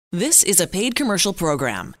This is a paid commercial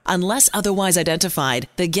program. Unless otherwise identified,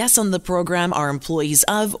 the guests on the program are employees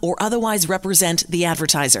of or otherwise represent the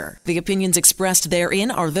advertiser. The opinions expressed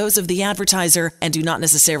therein are those of the advertiser and do not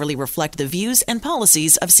necessarily reflect the views and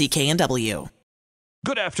policies of CKNW.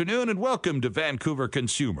 Good afternoon and welcome to Vancouver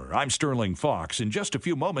Consumer. I'm Sterling Fox. In just a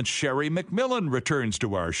few moments, Sherry McMillan returns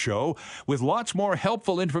to our show with lots more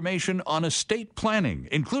helpful information on estate planning,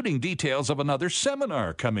 including details of another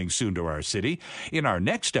seminar coming soon to our city. In our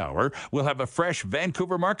next hour, we'll have a fresh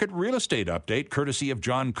Vancouver market real estate update courtesy of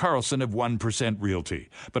John Carlson of 1% Realty.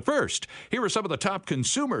 But first, here are some of the top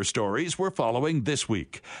consumer stories we're following this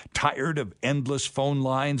week. Tired of endless phone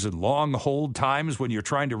lines and long hold times when you're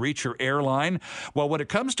trying to reach your airline? Well, when it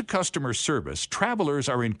comes to customer service, travelers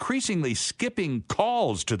are increasingly skipping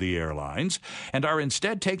calls to the airlines and are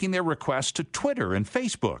instead taking their requests to Twitter and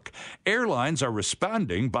Facebook. Airlines are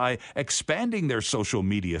responding by expanding their social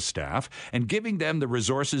media staff and giving them the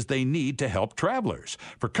resources they need to help travelers.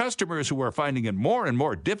 For customers who are finding it more and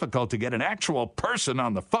more difficult to get an actual person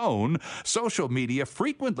on the phone, social media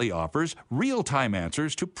frequently offers real-time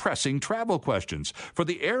answers to pressing travel questions. For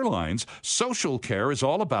the airlines, social care is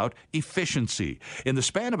all about efficiency. In the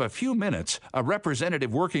span of a few minutes, a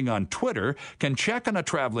representative working on Twitter can check on a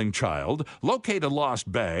traveling child, locate a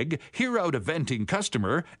lost bag, hear out a venting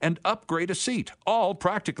customer, and upgrade a seat, all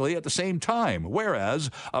practically at the same time,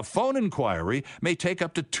 whereas a phone inquiry may take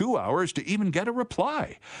up to 2 hours to even get a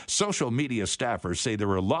reply. Social media staffers say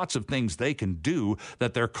there are lots of things they can do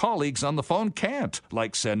that their colleagues on the phone can't,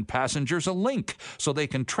 like send passengers a link so they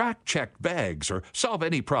can track checked bags or solve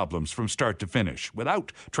any problems from start to finish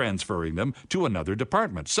without transferring them to another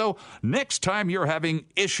department. So next time you're having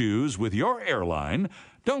issues with your airline,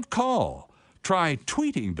 don't call. Try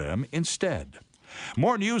tweeting them instead.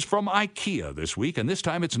 More news from IKEA this week, and this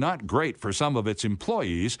time it's not great for some of its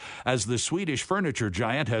employees, as the Swedish furniture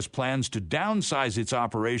giant has plans to downsize its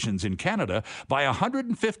operations in Canada by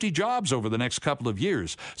 150 jobs over the next couple of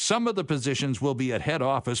years. Some of the positions will be at head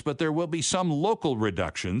office, but there will be some local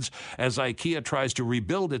reductions as IKEA tries to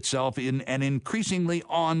rebuild itself in an increasingly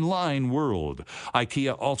online world.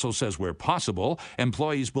 IKEA also says where possible,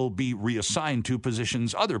 employees will be reassigned to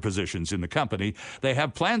other positions in the company. They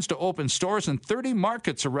have plans to open stores in 30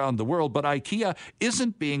 markets around the world, but IKEA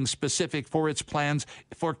isn't being specific for its plans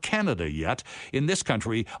for Canada yet. In this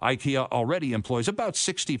country, IKEA already employs about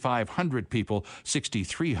 6,500 people,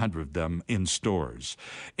 6,300 of them in stores.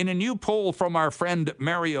 In a new poll from our friend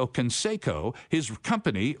Mario Canseco, his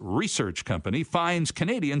company, research company, finds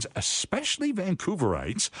Canadians, especially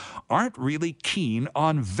Vancouverites, aren't really keen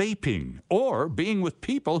on vaping or being with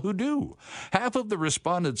people who do. Half of the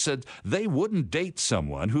respondents said they wouldn't date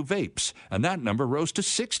someone who vapes, and that number rose to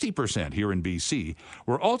 60% here in BC.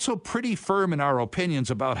 We're also pretty firm in our opinions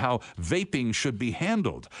about how vaping should be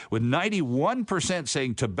handled, with 91%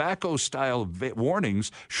 saying tobacco-style warnings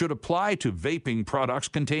should apply to vaping products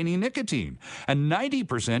containing nicotine, and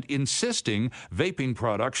 90% insisting vaping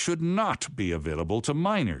products should not be available to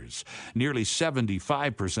minors. Nearly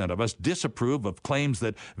 75% of us disapprove of claims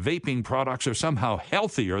that vaping products are somehow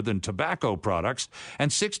healthier than tobacco products, and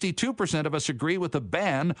 62% of us agree with a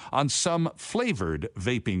ban on some flavored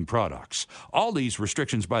vaping products. All these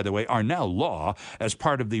restrictions, by the way, are now law as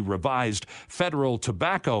part of the revised Federal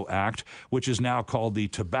Tobacco Act, which is now called the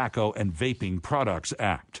Tobacco and Vaping Products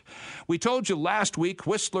Act. We told you last week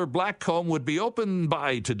Whistler Blackcomb would be open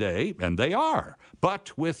by today, and they are,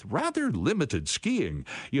 but with rather limited skiing.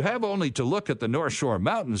 You have only to look at the North Shore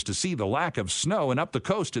Mountains to see the lack of snow, and up the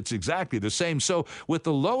coast it's exactly the same. So with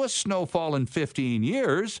the lowest snowfall in 15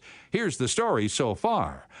 years, here's the story so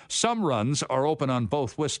far. Some runs are open on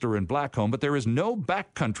both Whistler and Blackcomb, but there is no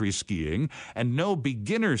backcountry skiing and no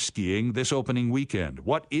beginner skiing this opening weekend.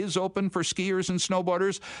 What is open for skiers and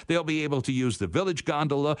snowboarders? They'll be able to use the Village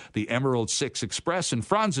Gondola, the Emerald 6 Express, and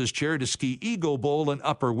Franz's Chair to ski Eagle Bowl and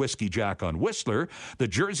Upper Whiskey Jack on Whistler, the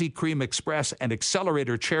Jersey Cream Express and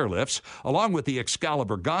Accelerator chairlifts, along with the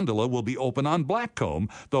Excalibur Gondola, will be open on Blackcomb,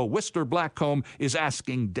 though Whistler Blackcomb is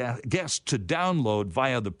asking guests to download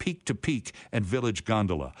via the Peak to Peak and Village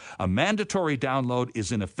Gondola. A mandatory download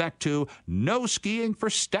is in effect too. No skiing for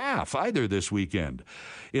staff either this weekend.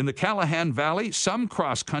 In the Callahan Valley, some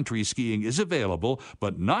cross-country skiing is available,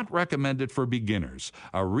 but not recommended for beginners.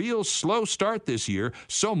 A real slow start this year,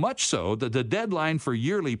 so much so that the deadline for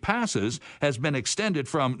yearly passes has been extended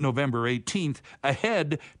from November 18th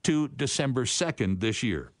ahead to December 2nd this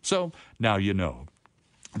year. So now you know.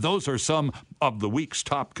 Those are some of the week's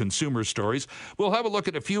top consumer stories. We'll have a look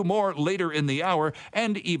at a few more later in the hour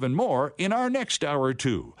and even more in our next hour,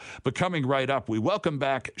 too. But coming right up, we welcome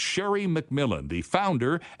back Sherry McMillan, the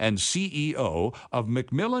founder and CEO of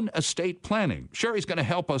McMillan Estate Planning. Sherry's going to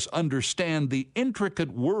help us understand the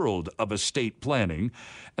intricate world of estate planning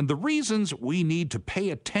and the reasons we need to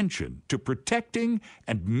pay attention to protecting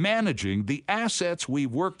and managing the assets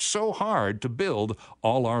we've worked so hard to build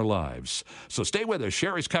all our lives. So stay with us.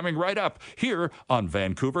 Sherry's coming right up here on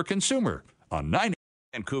Vancouver Consumer on 9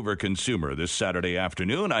 Vancouver Consumer this Saturday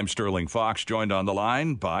afternoon. I'm Sterling Fox, joined on the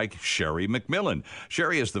line by Sherry McMillan.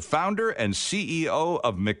 Sherry is the founder and CEO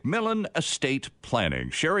of McMillan Estate Planning.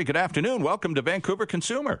 Sherry, good afternoon. Welcome to Vancouver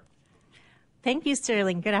Consumer. Thank you,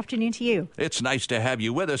 Sterling. Good afternoon to you. It's nice to have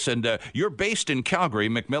you with us. And you're based in Calgary.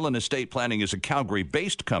 McMillan Estate Planning is a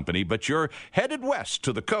Calgary-based company, but you're headed west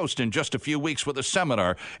to the coast in just a few weeks with a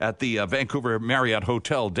seminar at the Vancouver Marriott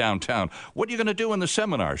Hotel downtown. What are you going to do in the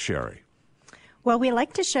seminar, Sherry? Well, we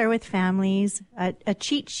like to share with families a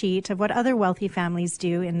cheat sheet of what other wealthy families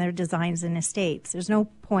do in their designs and estates. There's no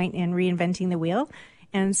point in reinventing the wheel.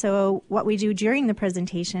 And so what we do during the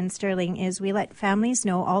presentation, Sterling, is we let families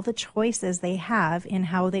know all the choices they have in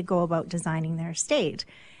how they go about designing their estate.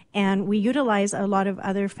 And we utilize a lot of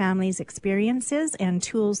other families' experiences and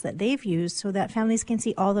tools that they've used so that families can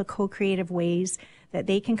see all the co-creative ways that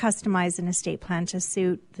they can customize an estate plan to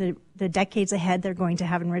suit the decades ahead they're going to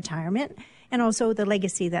have in retirement, and also the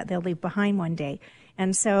legacy that they'll leave behind one day.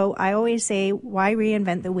 And so I always say, why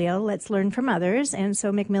reinvent the wheel? Let's learn from others. And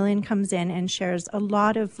so McMillan comes in and shares a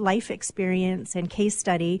lot of life experience and case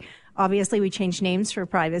study. Obviously, we change names for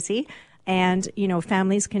privacy. And,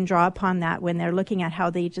 families can draw upon that when they're looking at how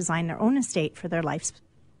they design their own estate for their lives.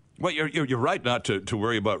 Well, you're right not to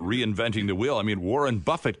worry about reinventing the wheel. I mean, Warren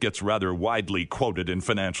Buffett gets rather widely quoted in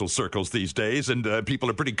financial circles these days, and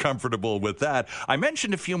people are pretty comfortable with that. I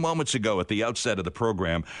mentioned a few moments ago at the outset of the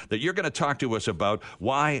program that you're going to talk to us about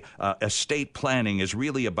why estate planning is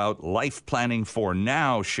really about life planning for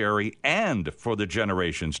now, Sherry, and for the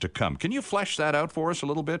generations to come. Can you flesh that out for us a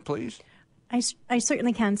little bit, please? I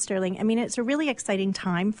certainly can, Sterling. I mean, it's a really exciting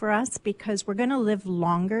time for us because we're going to live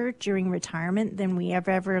longer during retirement than we have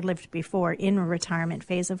ever lived before in a retirement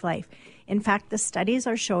phase of life. In fact, the studies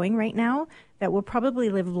are showing right now that we'll probably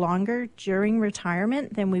live longer during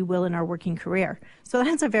retirement than we will in our working career. So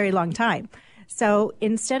that's a very long time. So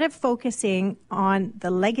instead of focusing on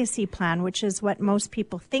the legacy plan, which is what most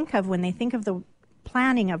people think of when they think of the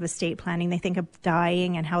planning of estate planning, they think of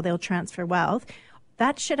dying and how they'll transfer wealth.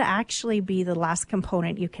 That should actually be the last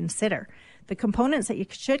component you consider. The components that you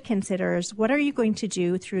should consider is what are you going to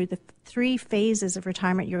do through the 3 phases of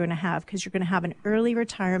retirement you're going to have, because you're going to have an early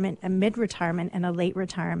retirement, a mid-retirement, and a late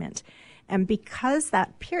retirement. And because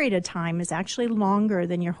that period of time is actually longer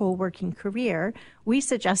than your whole working career, we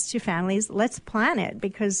suggest to families, let's plan it,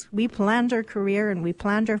 because we planned our career and we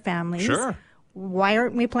planned our families. Sure. Why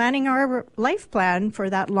aren't we planning our life plan for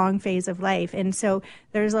that long phase of life? And so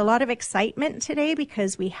there's a lot of excitement today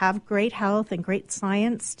because we have great health and great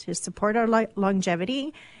science to support our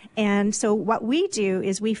longevity. And so what we do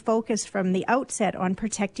is we focus from the outset on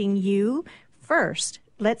protecting you first.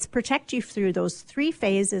 Let's protect you through those 3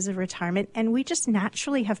 phases of retirement, and we just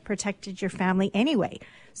naturally have protected your family anyway.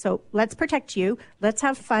 So let's protect you. Let's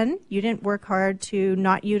have fun. You didn't work hard to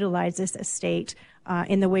not utilize this estate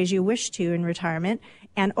in the ways you wish to in retirement.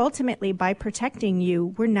 And ultimately, by protecting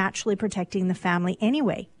you, we're naturally protecting the family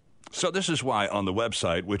anyway. So this is why on the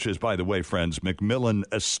website, which is, by the way, friends,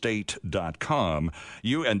 McMillanestate.com,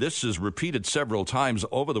 and this is repeated several times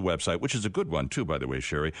over the website, which is a good one, too, by the way,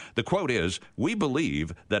 Sherry. The quote is, "We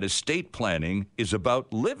believe that estate planning is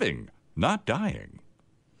about living, not dying."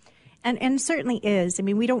 And certainly is. I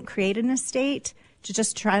mean, we don't create an estate to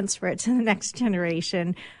just transfer it to the next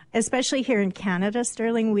generation. Especially here in Canada,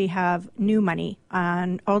 Sterling, we have new money.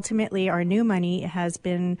 And ultimately, our new money has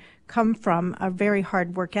come from a very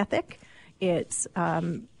hard work ethic. It's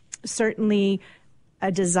certainly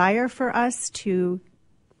a desire for us to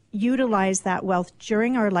utilize that wealth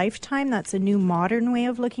during our lifetime. That's a new modern way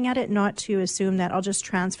of looking at it, not to assume that I'll just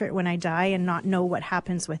transfer it when I die and not know what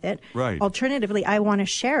happens with it. Right. Alternatively, I want to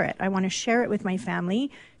share it. I want to share it with my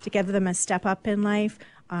family to give them a step up in life.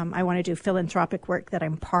 I want to do philanthropic work that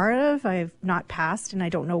I'm part of. I've not passed and I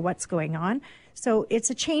don't know what's going on. So it's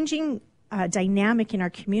a changing dynamic in our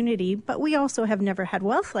community, but we also have never had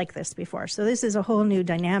wealth like this before. So this is a whole new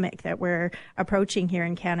dynamic that we're approaching here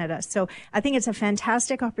in Canada. So I think it's a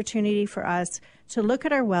fantastic opportunity for us to look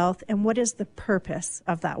at our wealth and what is the purpose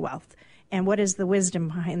of that wealth. and what is the wisdom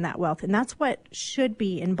behind that wealth. And that's what should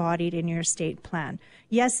be embodied in your estate plan.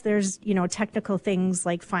 Yes, there's, technical things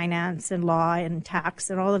like finance and law and tax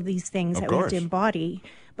and all of these things that we have to embody,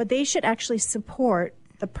 but they should actually support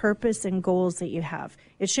the purpose and goals that you have.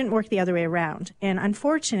 It shouldn't work the other way around. And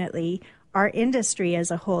unfortunately, our industry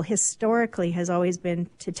as a whole historically has always been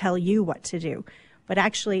to tell you what to do. But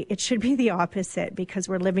actually, it should be the opposite, because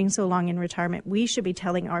we're living so long in retirement. We should be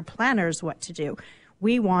telling our planners what to do.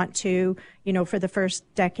 We want to, for the first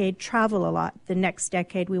decade, travel a lot. The next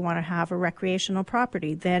decade, we want to have a recreational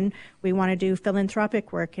property. Then we want to do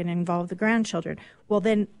philanthropic work and involve the grandchildren. Well,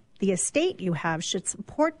 then the estate you have should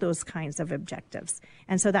support those kinds of objectives.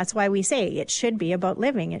 And so that's why we say it should be about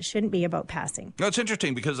living. It shouldn't be about passing. No, it's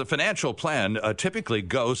interesting because the financial plan typically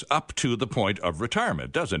goes up to the point of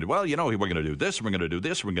retirement, doesn't it? Well, we're going to do this, and we're going to do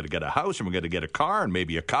this, we're going to get a house, and we're going to get a car, and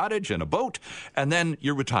maybe a cottage and a boat, and then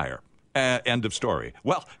you retire. End of story.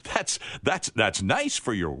 Well, that's nice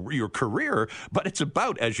for your career, but it's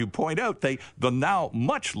about, as you point out, the now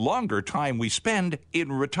much longer time we spend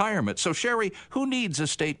in retirement. So, Sherry, who needs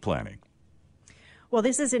estate planning? Well,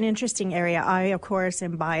 this is an interesting area. I, of course,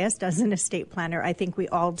 am biased as an estate planner. I think we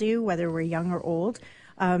all do, whether we're young or old,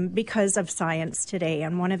 because of science today.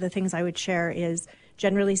 And one of the things I would share is,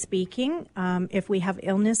 generally speaking, if we have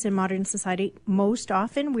illness in modern society, most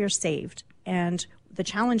often we're saved. And the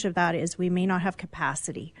challenge of that is we may not have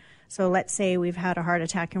capacity. So let's say we've had a heart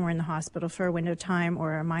attack and we're in the hospital for a window of time,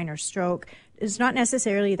 or a minor stroke. It's not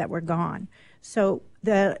necessarily that we're gone. So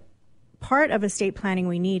the part of estate planning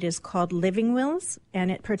we need is called living wills,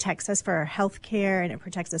 and it protects us for our health care, and it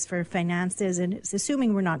protects us for finances, and it's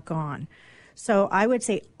assuming we're not gone. So I would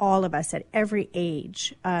say all of us at every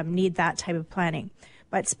age need that type of planning.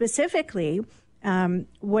 But specifically,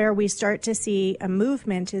 where we start to see a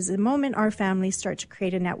movement is the moment our families start to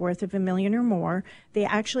create a net worth of $1 million or more, they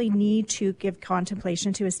actually need to give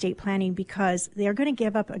contemplation to estate planning, because they're going to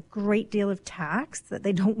give up a great deal of tax that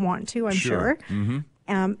they don't want to, I'm sure. Mm-hmm.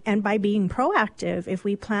 And by being proactive, if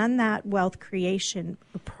we plan that wealth creation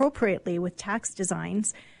appropriately with tax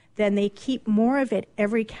designs, then they keep more of it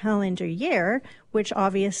every calendar year, which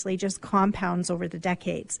obviously just compounds over the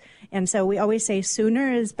decades. And so we always say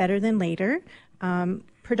sooner is better than later.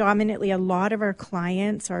 Predominantly, a lot of our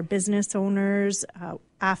clients are business owners,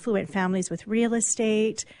 affluent families with real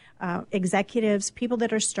estate, executives, people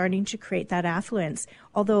that are starting to create that affluence.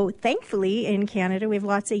 Although, thankfully, in Canada, we have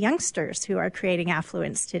lots of youngsters who are creating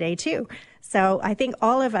affluence today, too. So I think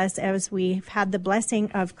all of us, as we've had the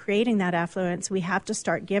blessing of creating that affluence, we have to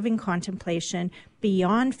start giving contemplation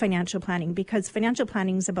beyond financial planning, because financial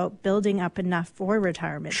planning is about building up enough for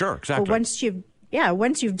retirement. Sure, exactly. But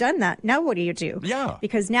once you've done that, now what do you do? Yeah.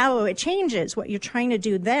 Because now it changes. What you're trying to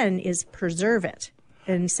do then is preserve it.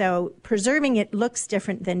 And so preserving it looks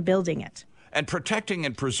different than building it. And protecting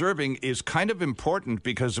and preserving is kind of important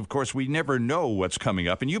because, of course, we never know what's coming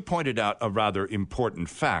up. And you pointed out a rather important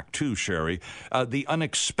fact, too, Sherry. The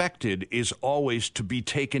unexpected is always to be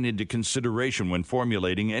taken into consideration when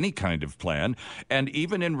formulating any kind of plan. And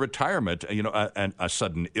even in retirement, a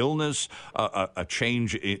sudden illness, a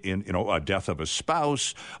change in a death of a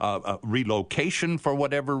spouse, a relocation for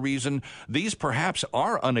whatever reason, these perhaps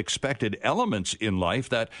are unexpected elements in life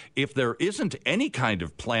that, if there isn't any kind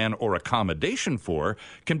of plan or accommodation for,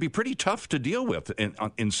 can be pretty tough to deal with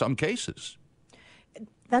in some cases.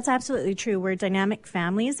 That's absolutely true. We're dynamic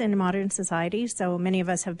families in modern society, so many of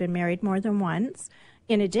us have been married more than once.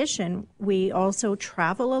 In addition, we also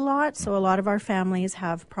travel a lot, so a lot of our families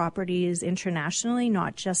have properties internationally,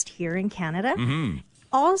 not just here in Canada. Mm-hmm.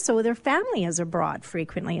 Also, their family is abroad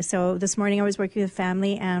frequently. So this morning I was working with a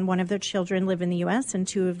family, and one of their children live in the U.S. and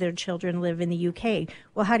two of their children live in the U.K.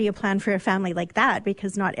 Well, how do you plan for a family like that?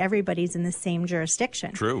 Because not everybody's in the same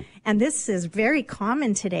jurisdiction. True. And this is very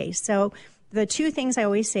common today. So the two things I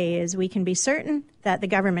always say is we can be certain that the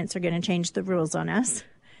governments are going to change the rules on us,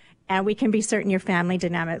 and we can be certain your family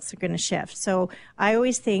dynamics are going to shift. So I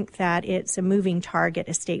always think that it's a moving target,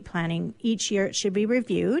 estate planning. Each year it should be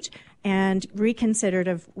reviewed and reconsidered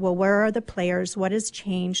of, well, where are the players? What has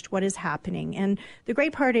changed? What is happening? And the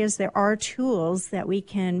great part is there are tools that we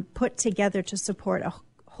can put together to support a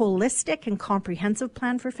holistic and comprehensive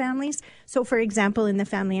plan for families. So, for example, in the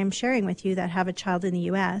family I'm sharing with you that have a child in the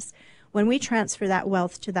U.S., when we transfer that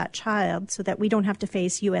wealth to that child so that we don't have to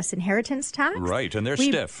face U.S. inheritance tax. Right, and they're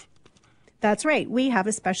stiff. That's right. We have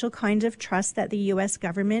a special kind of trust that the U.S.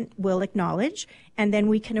 government will acknowledge, and then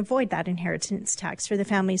we can avoid that inheritance tax for the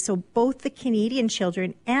family. So both the Canadian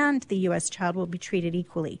children and the U.S. child will be treated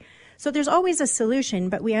equally. So there's always a solution,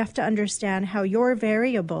 but we have to understand how your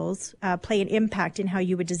variables play an impact in how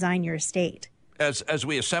you would design your estate. As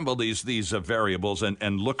we assemble these variables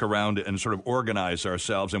and look around and sort of organize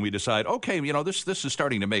ourselves, and we decide, okay, this is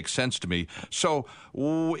starting to make sense to me. So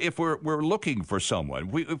if we're looking for someone,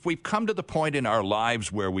 if we've come to the point in our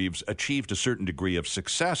lives where we've achieved a certain degree of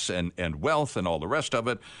success and wealth and all the rest of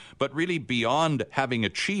it, but really beyond having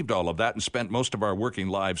achieved all of that and spent most of our working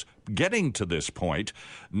lives getting to this point,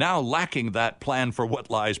 now lacking that plan for what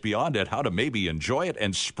lies beyond it, how to maybe enjoy it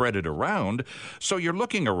and spread it around. So you're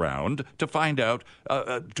looking around to find out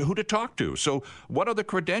who to talk to. So what are the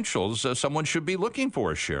credentials someone should be looking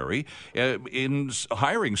for, Sherry, in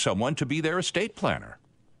hiring someone to be their estate planner?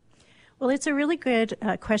 Well, it's a really good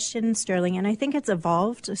question, Sterling, and I think it's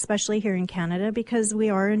evolved, especially here in Canada, because we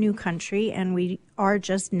are a new country and we are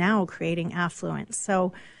just now creating affluence.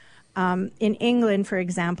 So in England, for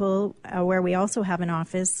example, where we also have an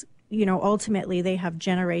office, ultimately they have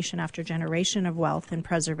generation after generation of wealth and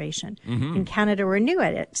preservation. Mm-hmm. In Canada, we're new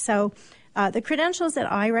at it. So the credentials that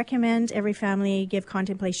I recommend every family give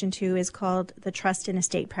contemplation to is called the Trust and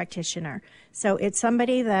Estate Practitioner. So it's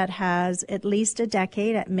somebody that has at least a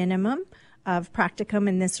decade at minimum of practicum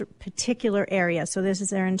in this particular area. So this is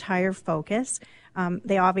their entire focus.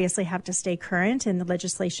 They obviously have to stay current in the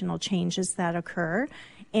legislational changes that occur.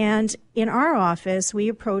 And in our office, we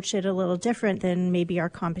approach it a little different than maybe our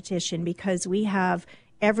competition because we have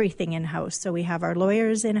everything in-house. So we have our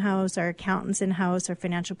lawyers in-house, our accountants in-house, our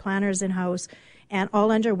financial planners in-house, and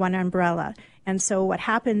all under one umbrella. And so what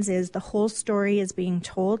happens is the whole story is being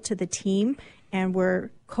told to the team, and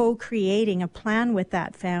we're co-creating a plan with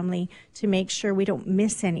that family to make sure we don't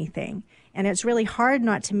miss anything. And it's really hard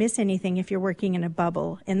not to miss anything if you're working in a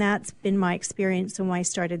bubble. And that's been my experience when I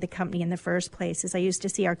started the company in the first place, is I used to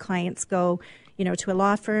see our clients go, to a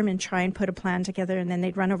law firm and try and put a plan together, and then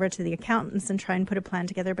they'd run over to the accountants and try and put a plan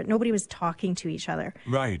together, but nobody was talking to each other.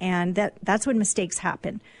 Right. And that's when mistakes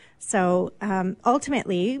happen. So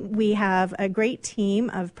ultimately, we have a great team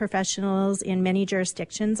of professionals in many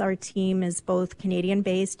jurisdictions. Our team is both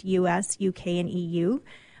Canadian-based, U.S., U.K., and EU.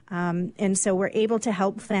 And so we're able to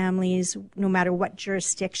help families no matter what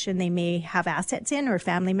jurisdiction they may have assets in or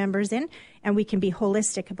family members in, and we can be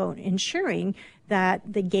holistic about ensuring that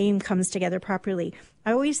the game comes together properly.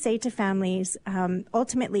 I always say to families,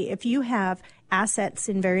 ultimately, if you have assets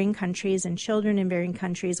in varying countries and children in varying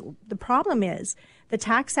countries, the problem is the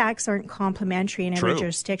tax acts aren't complementary in every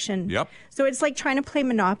jurisdiction. Yep. So it's like trying to play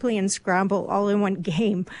Monopoly and Scrabble all in one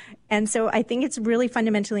game. And so I think it's really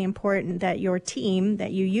fundamentally important that your team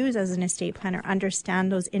that you use as an estate planner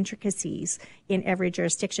understand those intricacies in every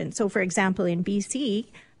jurisdiction. So, for example, in BC,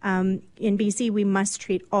 we must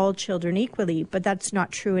treat all children equally, but that's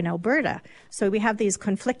not true in Alberta. So we have these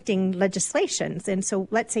conflicting legislations. And so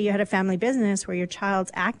let's say you had a family business where your child's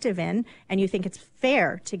active in, and you think it's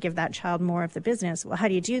fair to give that child more of the business. Well, how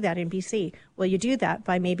do you do that in BC? Well, you do that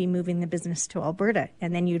by maybe moving the business to Alberta,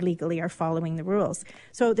 and then you legally are following the rules.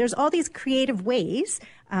 So there's all these creative ways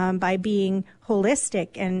by being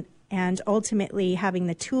holistic and ultimately having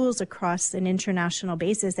the tools across an international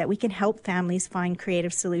basis that we can help families find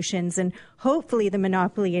creative solutions, and hopefully the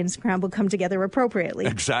Monopoly and Scramble come together appropriately.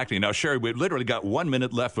 Exactly. Now, Sherry, we've literally got 1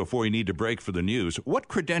 minute left before we need to break for the news. What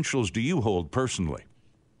credentials do you hold personally?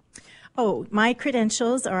 Oh, my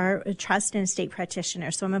credentials are a trust and estate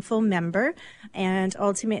practitioner. So I'm a full member, and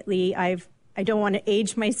ultimately I don't want to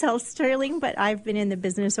age myself, Sterling, but I've been in the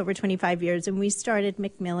business over 25 years, and we started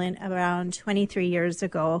Macmillan around 23 years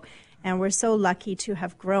ago, and we're so lucky to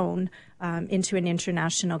have grown into an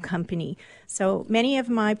international company. So many of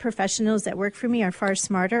my professionals that work for me are far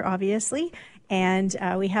smarter, obviously, and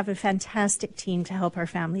we have a fantastic team to help our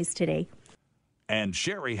families today. And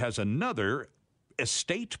Sherry has another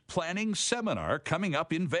estate planning seminar coming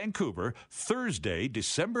up in Vancouver Thursday,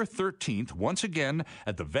 December 13th, once again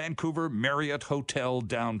at the Vancouver Marriott Hotel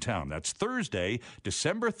downtown. That's Thursday,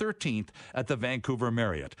 December 13th at the Vancouver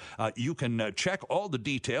Marriott. You can check all the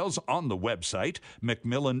details on the website,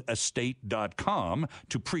 McMillanestate.com,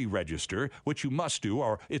 to pre-register, which you must do,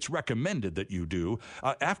 or it's recommended that you do.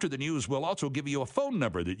 After the news, we'll also give you a phone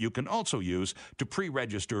number that you can also use to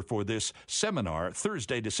pre-register for this seminar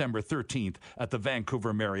Thursday, December 13th at the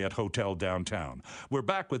Vancouver Marriott Hotel downtown. We're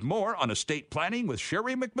back with more on estate planning with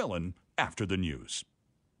Sherry McMillan after the news.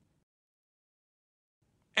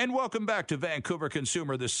 And welcome back to Vancouver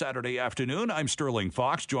Consumer this Saturday afternoon. I'm Sterling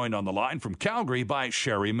Fox, joined on the line from Calgary by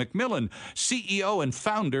Sherry McMillan, CEO and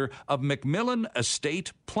founder of McMillan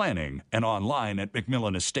Estate Planning, and online at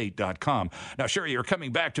McMillanestate.com. Now, Sherry, you're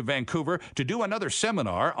coming back to Vancouver to do another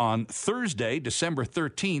seminar on Thursday, December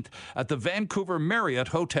 13th at the Vancouver Marriott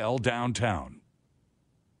Hotel downtown.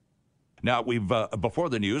 Now, we've before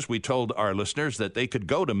the news, we told our listeners that they could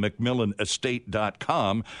go to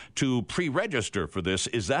McMillanEstate.com to pre-register for this.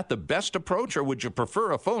 Is that the best approach, or would you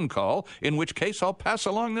prefer a phone call, in which case I'll pass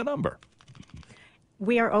along the number?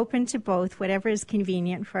 We are open to both, whatever is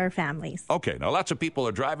convenient for our families. Okay, now lots of people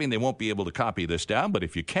are driving. They won't be able to copy this down, but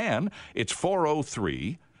if you can, it's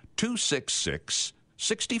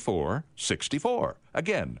 403-266-6464.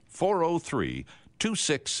 Again,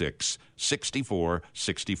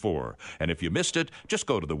 403-266-6464. And if you missed it, just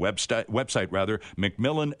go to the website,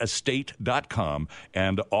 McMillanEstate.com,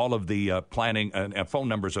 and all of the planning and phone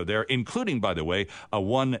numbers are there, including, by the way, a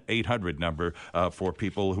 1-800 number for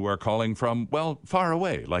people who are calling from, well, far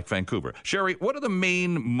away, like Vancouver. Sherry, what are the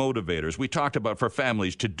main motivators we talked about for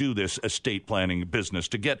families to do this estate planning business,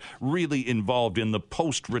 to get really involved in the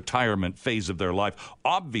post-retirement phase of their life?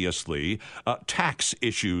 Obviously, tax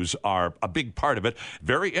issues are a big part of it.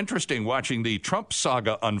 Very interesting watching the Trump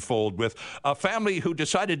saga unfold with a family who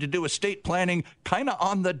decided to do estate planning kind of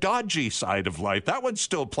on the dodgy side of life. That one's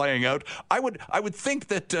still playing out. I would think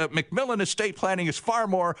that McMillan estate planning is far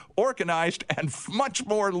more organized and much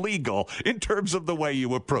more legal in terms of the way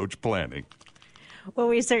you approach planning. Well,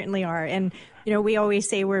 we certainly are. And, we always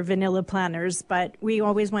say we're vanilla planners, but we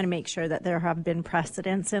always want to make sure that there have been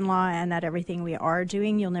precedents in law and that everything we are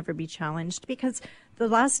doing, you'll never be challenged, because the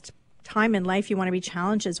last time in life you want to be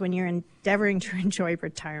challenged is when you're endeavoring to enjoy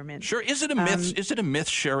retirement. Sure. Is it a myth? Is it a myth,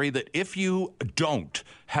 Sherry, that if you don't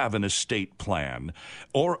have an estate plan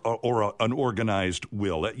or an organized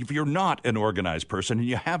will, if you're not an organized person and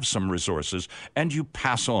you have some resources and you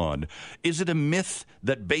pass on, is it a myth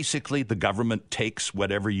that basically the government takes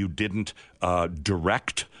whatever you didn't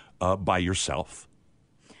direct by yourself?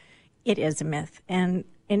 It is a myth. And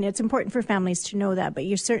it's important for families to know that, but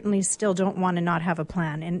you certainly still don't want to not have a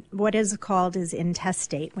plan. And what is called is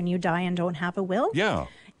intestate, when you die and don't have a will. Yeah.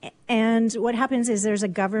 And what happens is there's a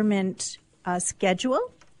government schedule,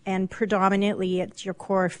 and predominantly it's your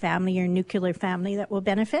core family, your nuclear family that will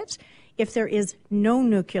benefit. If there is no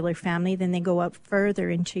nuclear family, then they go up further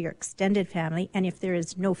into your extended family. And if there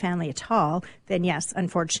is no family at all, then yes,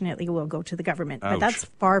 unfortunately, we'll go to the government. Ouch. But that's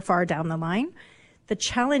far, far down the line. The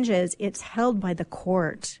challenge is it's held by the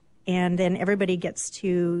court, and then everybody gets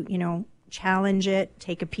to, challenge it,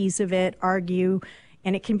 take a piece of it, argue,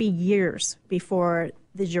 and it can be years before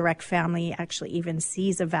the direct family actually even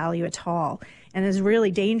sees a value at all. And it's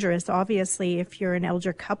really dangerous, obviously, if you're an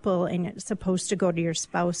elder couple and it's supposed to go to your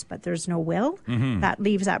spouse, but there's no will. Mm-hmm. That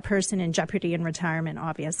leaves that person in jeopardy in retirement,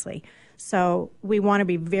 obviously. So we want to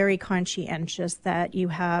be very conscientious that you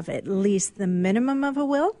have at least the minimum of a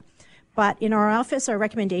will. But in our office, our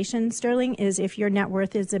recommendation, Sterling, is if your net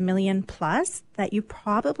worth is $1 million plus, that you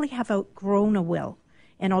probably have outgrown a will.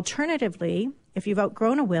 And alternatively, if you've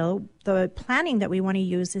outgrown a will, the planning that we want to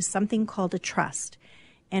use is something called a trust.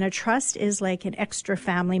 And a trust is like an extra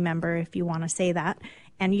family member, if you want to say that.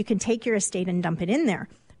 And you can take your estate and dump it in there.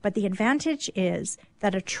 But the advantage is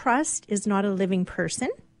that a trust is not a living person.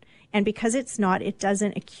 And because it's not, it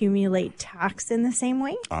doesn't accumulate tax in the same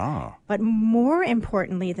way. But more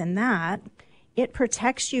importantly than that, it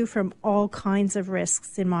protects you from all kinds of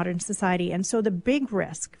risks in modern society. And so the big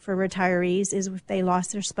risk for retirees is if they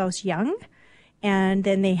lost their spouse young and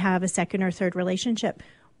then they have a second or third relationship.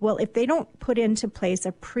 Well, if they don't put into place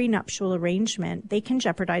a prenuptial arrangement, they can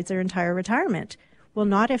jeopardize their entire retirement. Well,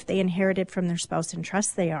 not if they inherited from their spouse in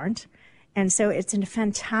trust, they aren't. And so it's a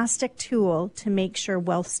fantastic tool to make sure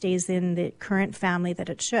wealth stays in the current family that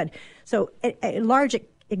it should. So a large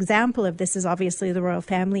example of this is obviously the royal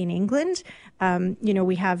family in England.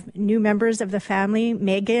 We have new members of the family,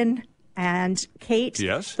 Meghan and Kate.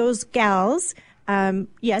 Yes. Those gals,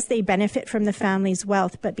 yes, they benefit from the family's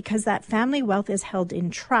wealth, but because that family wealth is held in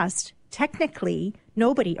trust, technically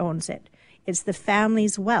nobody owns it. It's the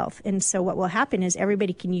family's wealth. And so what will happen is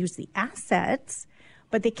everybody can use the assets,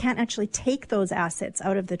 but they can't actually take those assets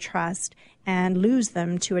out of the trust and lose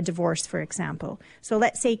them to a divorce, for example. So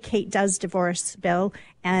let's say Kate does divorce Bill,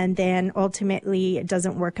 and then ultimately it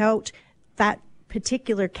doesn't work out. That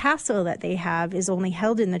particular castle that they have is only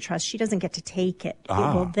held in the trust. She doesn't get to take it. It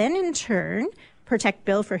will then, in turn, protect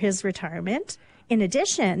Bill for his retirement. In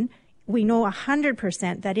addition, we know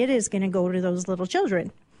 100% that it is going to go to those little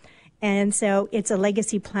children. And so it's a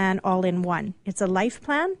legacy plan all in one. It's a life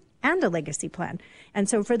plan and a legacy plan. And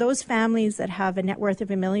so for those families that have a net worth of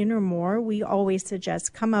 $1 million or more, we always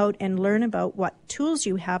suggest come out and learn about what tools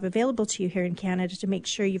you have available to you here in Canada to make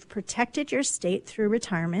sure you've protected your estate through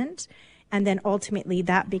retirement. And then ultimately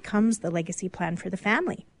that becomes the legacy plan for the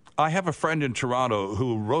family. I have a friend in Toronto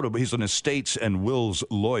who he's an estates and wills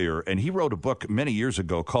lawyer, and he wrote a book many years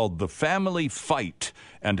ago called The Family Fight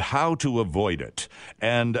and How to Avoid It.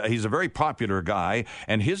 And he's a very popular guy,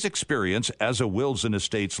 and his experience as a wills and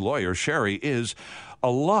estates lawyer, Sherry, is a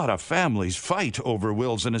lot of families fight over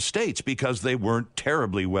wills and estates because they weren't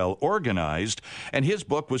terribly well organized. And his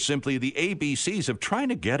book was simply the ABCs of trying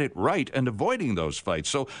to get it right and avoiding those fights.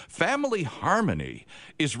 So family harmony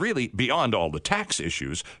is really, beyond all the tax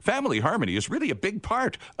issues, family harmony is really a big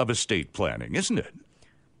part of estate planning, isn't it?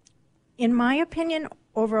 In my opinion,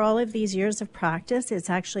 over all of these years of practice, it's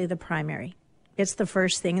actually the primary. It's the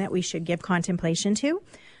first thing that we should give contemplation to.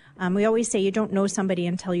 We always say you don't know somebody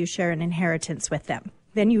until you share an inheritance with them.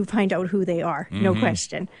 Then you find out who they are, no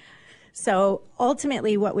question. So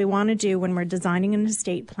ultimately, what we want to do when we're designing an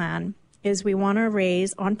estate plan is we want to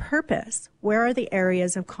raise on purpose, where are the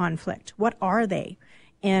areas of conflict? What are they?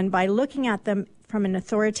 And by looking at them from an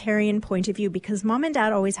authoritarian point of view, because mom and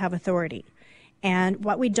dad always have authority. And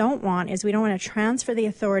what we don't want is we don't want to transfer the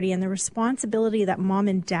authority and the responsibility that mom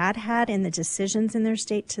and dad had in the decisions in their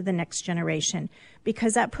state to the next generation,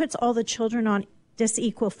 because that puts all the children on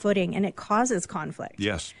disequal footing and it causes conflict.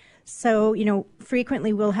 Yes. So,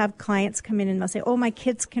 frequently we'll have clients come in and they'll say, oh, my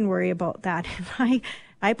kids can worry about that. And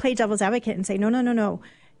I play devil's advocate and say, no.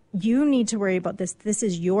 You need to worry about this. This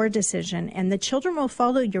is your decision. And the children will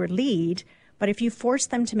follow your lead. But if you force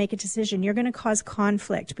them to make a decision, you're going to cause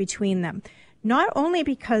conflict between them. Not only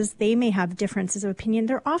because they may have differences of opinion,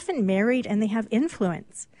 they're often married and they have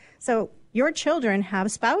influence. So your children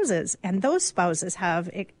have spouses, and those spouses have,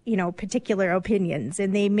 particular opinions,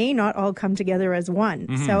 and they may not all come together as one.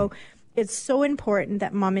 Mm-hmm. So it's so important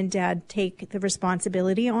that mom and dad take the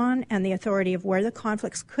responsibility on and the authority of where the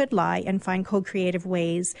conflicts could lie and find co-creative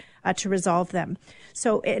ways to resolve them.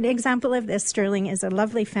 So an example of this, Sterling, is a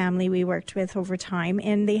lovely family we worked with over time,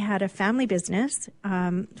 and they had a family business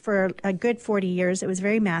for a good 40 years. It was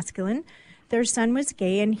very masculine. Their son was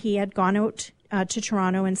gay, and he had gone out to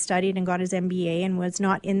Toronto and studied and got his MBA and was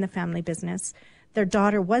not in the family business. Their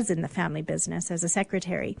daughter was in the family business as a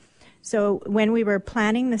secretary. So when we were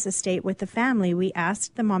planning this estate with the family, we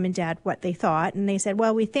asked the mom and dad what they thought, and they said,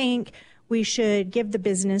 well, we think we should give the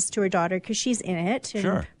business to her daughter because she's in it,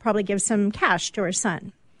 and probably give some cash to her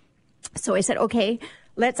son. So I said, okay,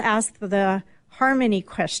 let's ask the harmony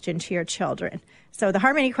question to your children. So the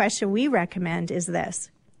harmony question we recommend is this: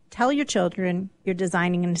 tell your children you're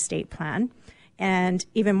designing an estate plan, and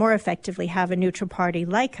even more effectively, have a neutral party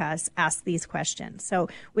like us ask these questions. So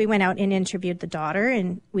we went out and interviewed the daughter,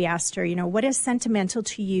 and we asked her, what is sentimental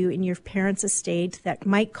to you in your parents' estate that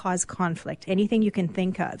might cause conflict? Anything you can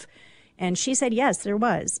think of? And she said, yes, there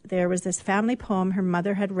was. There was this family poem her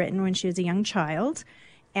mother had written when she was a young child,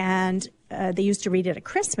 and they used to read it at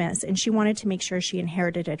Christmas, and she wanted to make sure she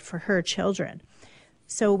inherited it for her children.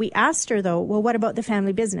 So we asked her, though, well, what about the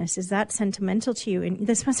family business? Is that sentimental to you? And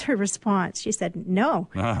this was her response. She said, no,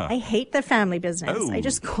 I hate the family business. Oh. I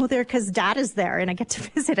just go there because dad is there and I get to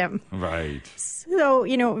visit him. Right. So,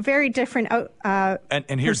 very different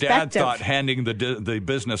and here dad thought handing the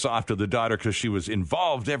business off to the daughter because she was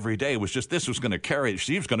involved every day was just she was going to carry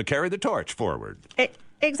the torch forward.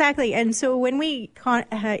 Exactly. And so when we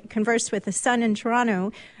conversed with the son in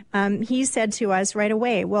Toronto, he said to us right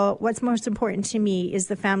away, well, what's most important to me is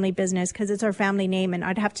the family business because it's our family name and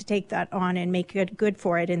I'd have to take that on and make it good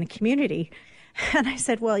for it in the community. And I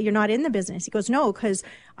said, well, you're not in the business. He goes, no, because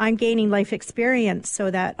I'm gaining life experience so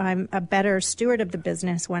that I'm a better steward of the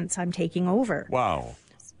business once I'm taking over. Wow.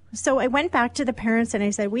 So I went back to the parents and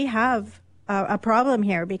I said, we have a problem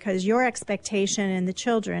here because your expectation and the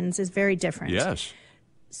children's is very different. Yes.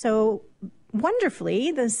 So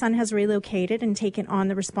wonderfully, the son has relocated and taken on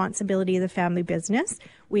the responsibility of the family business.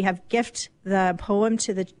 We have gifted the poem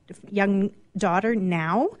to the young daughter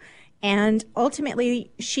now. And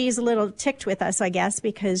ultimately, she's a little ticked with us, I guess,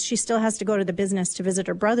 because she still has to go to the business to visit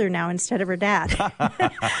her brother now instead of her dad.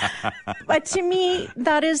 But to me,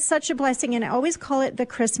 that is such a blessing. And I always call it the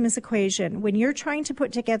Christmas equation. When you're trying to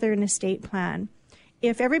put together an estate plan,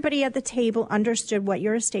 if everybody at the table understood what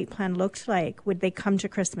your estate plan looked like, would they come to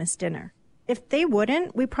Christmas dinner? If they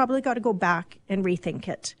wouldn't, we probably got to go back and rethink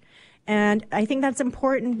it. And I think that's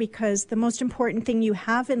important because the most important thing you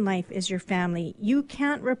have in life is your family. You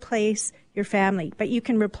can't replace your family, but you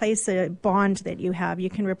can replace a bond that you have. You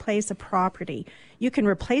can replace a property. You can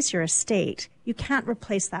replace your estate. You can't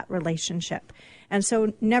replace that relationship. And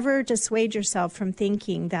so never dissuade yourself from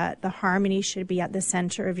thinking that the harmony should be at the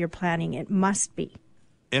center of your planning. It must be.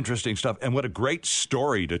 Interesting stuff. And what a great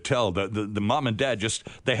story to tell. The mom and dad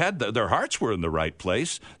they had their hearts were in the right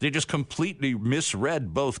place. They just completely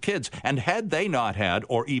misread both kids. And had they not had,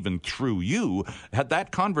 or even through you, had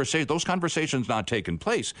those conversations not taken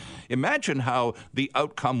place, imagine how the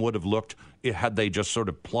outcome would have looked had they just sort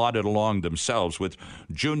of plodded along themselves, with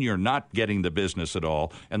Junior not getting the business at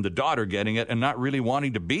all and the daughter getting it and not really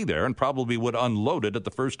wanting to be there, and probably would unload it at the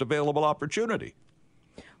first available opportunity.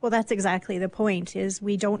 Well, that's exactly the point, is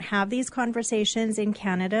we don't have these conversations in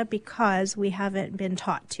Canada because we haven't been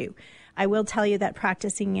taught to. I will tell you that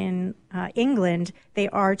practicing in England, they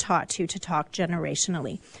are taught to talk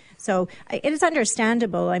generationally. So it is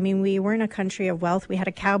understandable. I mean, we weren't a country of wealth. We had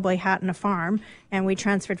a cowboy hat and a farm, and we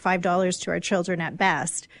transferred $5 to our children at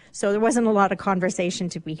best. So there wasn't a lot of conversation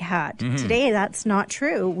to be had. Mm-hmm. Today, that's not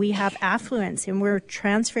true. We have affluence, and we're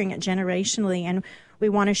transferring it generationally, and we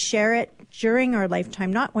want to share it during our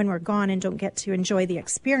lifetime, not when we're gone and don't get to enjoy the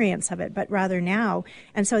experience of it, but rather now.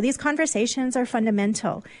 And so these conversations are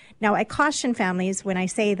fundamental. Now, I caution families when I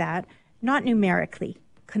say that, not numerically,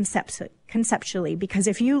 conceptually, because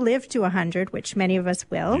if you live to 100, which many of us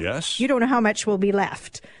will, yes, you don't know how much will be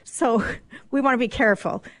left. So we want to be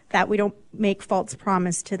careful that we don't make false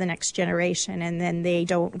promise to the next generation and then they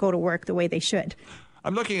don't go to work the way they should.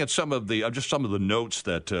 I'm looking at some of the notes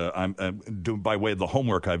that I'm doing by way of the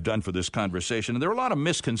homework I've done for this conversation. And there are a lot of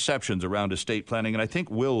misconceptions around estate planning, and I think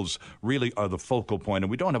wills really are the focal point. And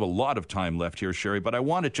we don't have a lot of time left here, Sherry, but I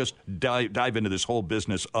want to just dive into this whole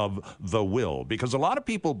business of the will, because a lot of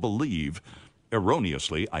people believe,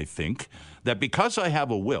 erroneously, I think, that because I have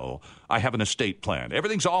a will, I have an estate plan.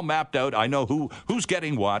 Everything's all mapped out. I know who's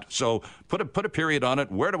getting what. So put a period on it.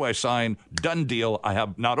 Where do I sign? Done deal. I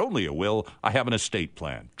have not only a will, I have an estate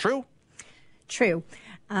plan. True? True.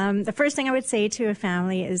 The first thing I would say to a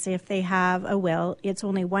family is if they have a will, it's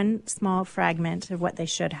only one small fragment of what they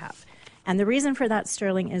should have. And the reason for that,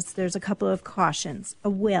 Sterling, is there's a couple of cautions. A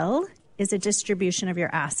will is a distribution of your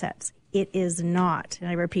assets. It is not, and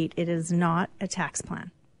I repeat, it is not a tax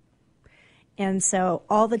plan. And so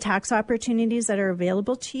all the tax opportunities that are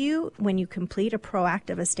available to you when you complete a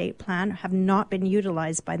proactive estate plan have not been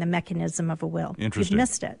utilized by the mechanism of a will. Interesting. You've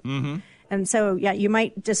missed it. Mm-hmm. And so, yeah, you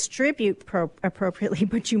might distribute appropriately,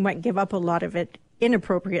 but you might give up a lot of it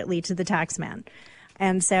inappropriately to the tax man.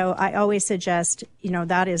 And so I always suggest,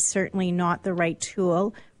 that is certainly not the right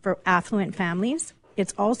tool for affluent families.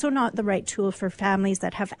 It's also not the right tool for families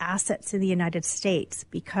that have assets in the United States,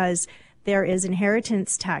 because there is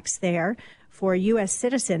inheritance tax there for U.S.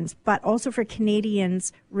 citizens, but also for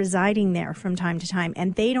Canadians residing there from time to time.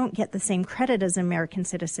 And they don't get the same credit as American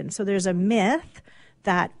citizens. So there's a myth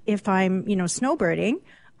that if I'm, snowbirding,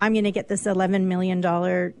 I'm going to get this $11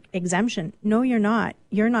 million exemption. No, you're not.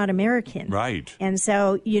 You're not American. Right. And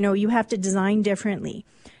so, you have to design differently.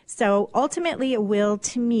 So ultimately, a will,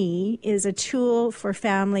 to me, is a tool for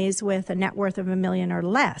families with a net worth of $1 million or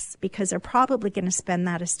less, because they're probably going to spend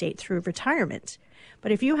that estate through retirement.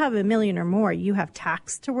 But if you have $1 million or more, you have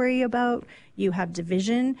tax to worry about, you have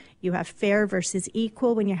division, you have fair versus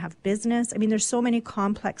equal when you have business. I mean, there's so many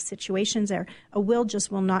complex situations there. A will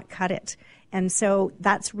just will not cut it. And so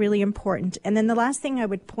that's really important. And then the last thing I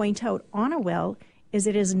would point out on a will is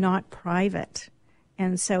it is not private.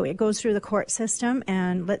 And so it goes through the court system,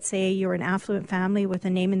 and let's say you're an affluent family with a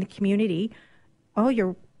name in the community, all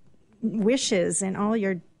your wishes and all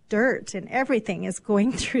your dirt and everything is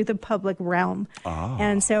going through the public realm. Oh.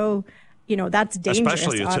 And so, that's dangerous,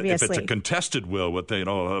 especially obviously. If it's a contested will with,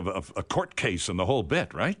 a court case and the whole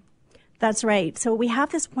bit, right? That's right. So we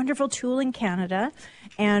have this wonderful tool in Canada,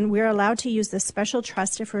 and we're allowed to use this special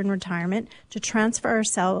trust if we're in retirement to transfer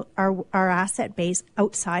our asset base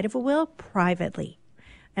outside of a will privately.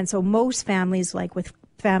 And so most families, like with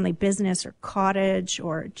family business or cottage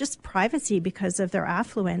or just privacy because of their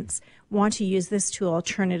affluence, want to use this tool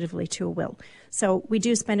alternatively to a will. So we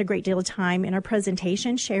do spend a great deal of time in our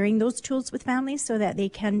presentation sharing those tools with families so that they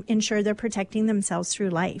can ensure they're protecting themselves through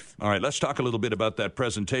life. All right, let's talk a little bit about that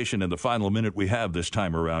presentation in the final minute we have this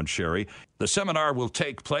time around, Sherry. The seminar will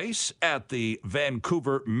take place at the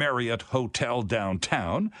Vancouver Marriott Hotel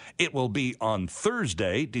downtown. It will be on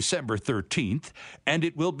Thursday, December 13th, and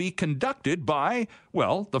it will be conducted by,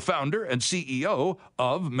 the founder and CEO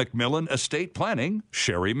of McMillan Estate Planning,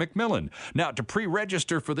 Sherry McMillan. McMillan. Now, to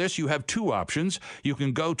pre-register for this, you have two options. You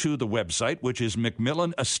can go to the website, which is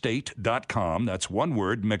McMillanEstate.com. That's one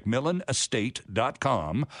word,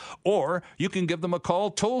 McMillanEstate.com. Or you can give them a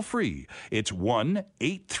call toll-free. It's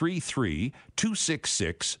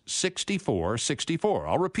 1-833-266-6464.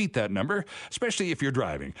 I'll repeat that number, especially if you're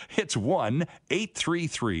driving. It's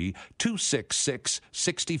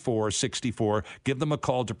 1-833-266-6464. Give them a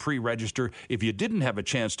call to pre-register. If you didn't have a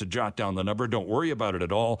chance to jot down the number, don't worry about it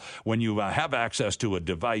at all. When you have access to a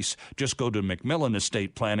device, just go to McMillan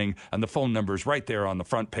Estate Planning, and the phone number is right there on the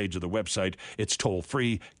front page of the website. It's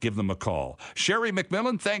toll-free. Give them a call. Sherry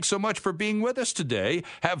McMillan, thanks so much for being with us today.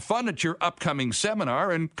 Have fun at your upcoming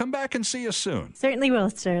seminar, and come back and see us soon. Certainly will,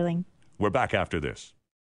 Sterling. We're back after this.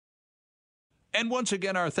 And once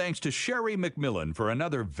again, our thanks to Sherry McMillan for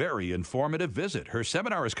another very informative visit. Her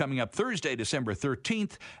seminar is coming up Thursday, December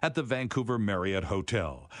 13th at the Vancouver Marriott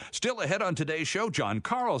Hotel. Still ahead on today's show, John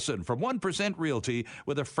Carlson from 1% Realty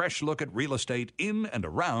with a fresh look at real estate in and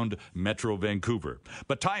around Metro Vancouver.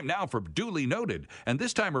 But time now for Duly Noted. And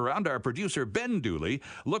this time around, our producer Ben Dooley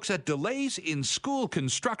looks at delays in school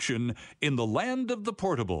construction in the land of the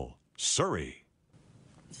portable, Surrey.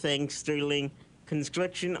 Thanks, Sterling.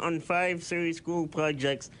 Construction on 5 Surrey school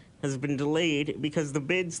projects has been delayed because the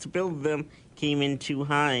bids to build them came in too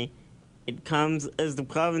high. It comes as the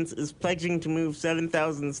province is pledging to move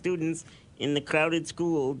 7,000 students in the crowded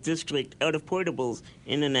school district out of portables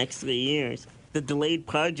in the next 3 years. The delayed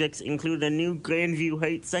projects include a new Grandview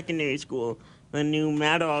Heights Secondary School, the new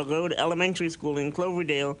Madaw Road Elementary School in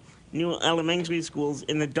Cloverdale, new elementary schools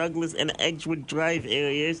in the Douglas and Edgewood Drive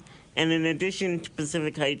areas, and in addition to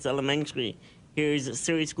Pacific Heights Elementary. Here's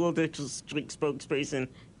Surrey School District spokesperson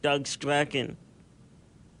Doug Strachan.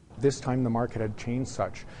 This time the market had changed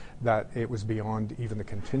such that it was beyond even the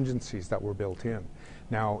contingencies that were built in.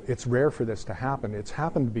 Now, it's rare for this to happen. It's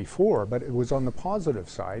happened before, but it was on the positive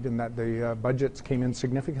side in that the budgets came in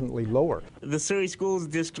significantly lower. The Surrey Schools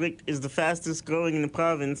District is the fastest growing in the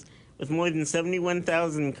province, with more than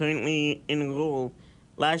 71,000 currently enrolled.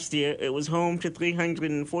 Last year, it was home to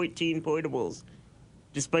 314 portables.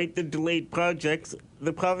 Despite the delayed projects,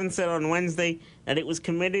 the province said on Wednesday that it was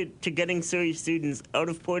committed to getting Surrey students out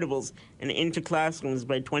of portables and into classrooms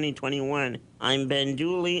by 2021. I'm Ben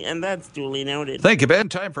Dooley, and that's Duly Noted. Thank you, Ben.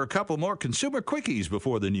 Time for a couple more consumer quickies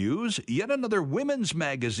before the news. Yet another women's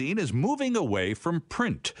magazine is moving away from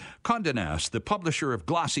print. Condé Nast, the publisher of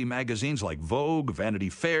glossy magazines like Vogue, Vanity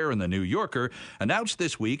Fair, and The New Yorker, announced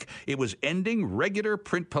this week it was ending regular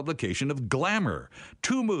print publication of Glamour.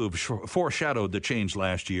 Two moves foreshadowed the change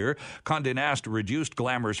last year. Condé Nast reduced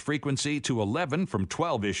Glamour's frequency to 11 from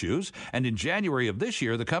 12 issues, and in January of this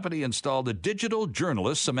year, the company installed a digital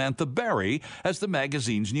journalist, Samantha Barry, as the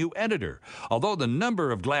magazine's new editor. Although the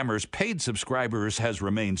number of Glamour's paid subscribers has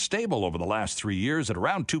remained stable over the last 3 years at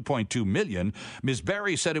around 2.2 million, Ms.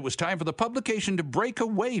 Barry said it was time for the publication to break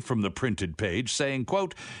away from the printed page, saying,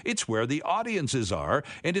 quote, "It's where the audiences are,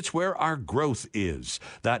 and it's where our growth is.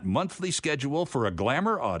 That monthly schedule for a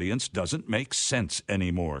Glamour audience doesn't make sense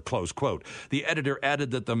anymore," close quote. The editor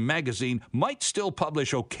added that the magazine might still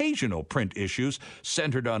publish occasional print issues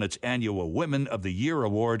centered on its annual Women of the Year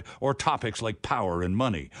award or topics like power and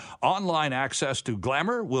money. Online access to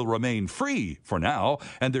Glamour will remain free for now,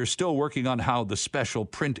 and they're still working on how the special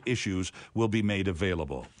print issues will be made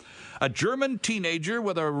available. A German teenager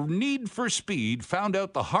with a need for speed found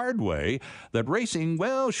out the hard way that racing,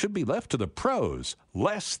 well, should be left to the pros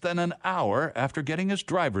less than an hour after getting his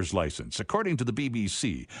driver's license. According to the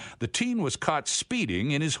BBC, the teen was caught speeding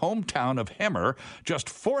in his hometown of Hemmer just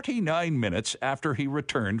 49 minutes after he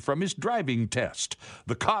returned from his driving test.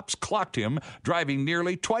 The cops clocked him driving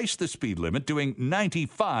nearly twice the speed limit, doing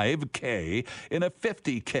 95 km in a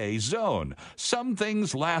 50 km zone. Some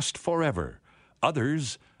things last forever.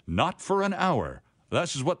 Others not for an hour.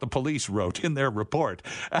 This is what the police wrote in their report.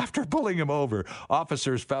 After pulling him over,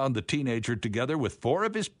 officers found the teenager together with 4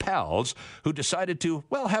 of his pals who decided to,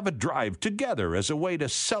 well, have a drive together as a way to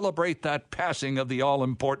celebrate that passing of the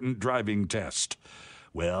all-important driving test.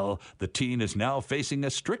 Well, the teen is now facing a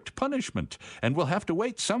strict punishment and will have to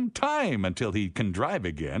wait some time until he can drive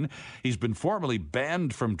again. He's been formally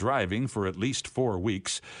banned from driving for at least 4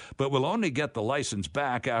 weeks, but will only get the license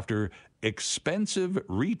back after expensive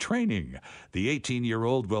retraining. The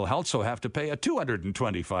 18-year-old will also have to pay a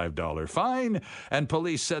 $225 fine, and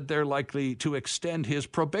police said they're likely to extend his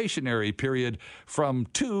probationary period from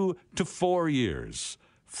 2 to 4 years.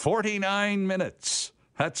 49 minutes.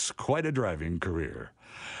 That's quite a driving career.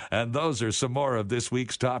 And those are some more of this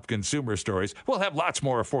week's top consumer stories. We'll have lots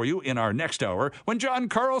more for you in our next hour when John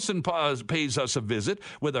Carlson pays us a visit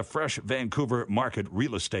with a fresh Vancouver market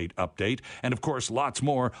real estate update. And, of course, lots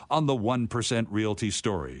more on the 1% Realty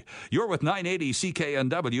story. You're with 980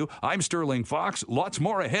 CKNW. I'm Sterling Fox. Lots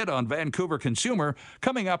more ahead on Vancouver Consumer,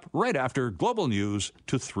 coming up right after Global News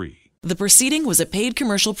to 3. The proceeding was a paid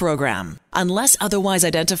commercial program. Unless otherwise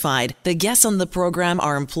identified, the guests on the program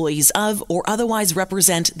are employees of or otherwise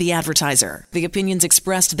represent the advertiser. The opinions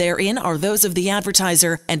expressed therein are those of the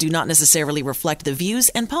advertiser and do not necessarily reflect the views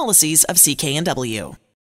and policies of CKNW.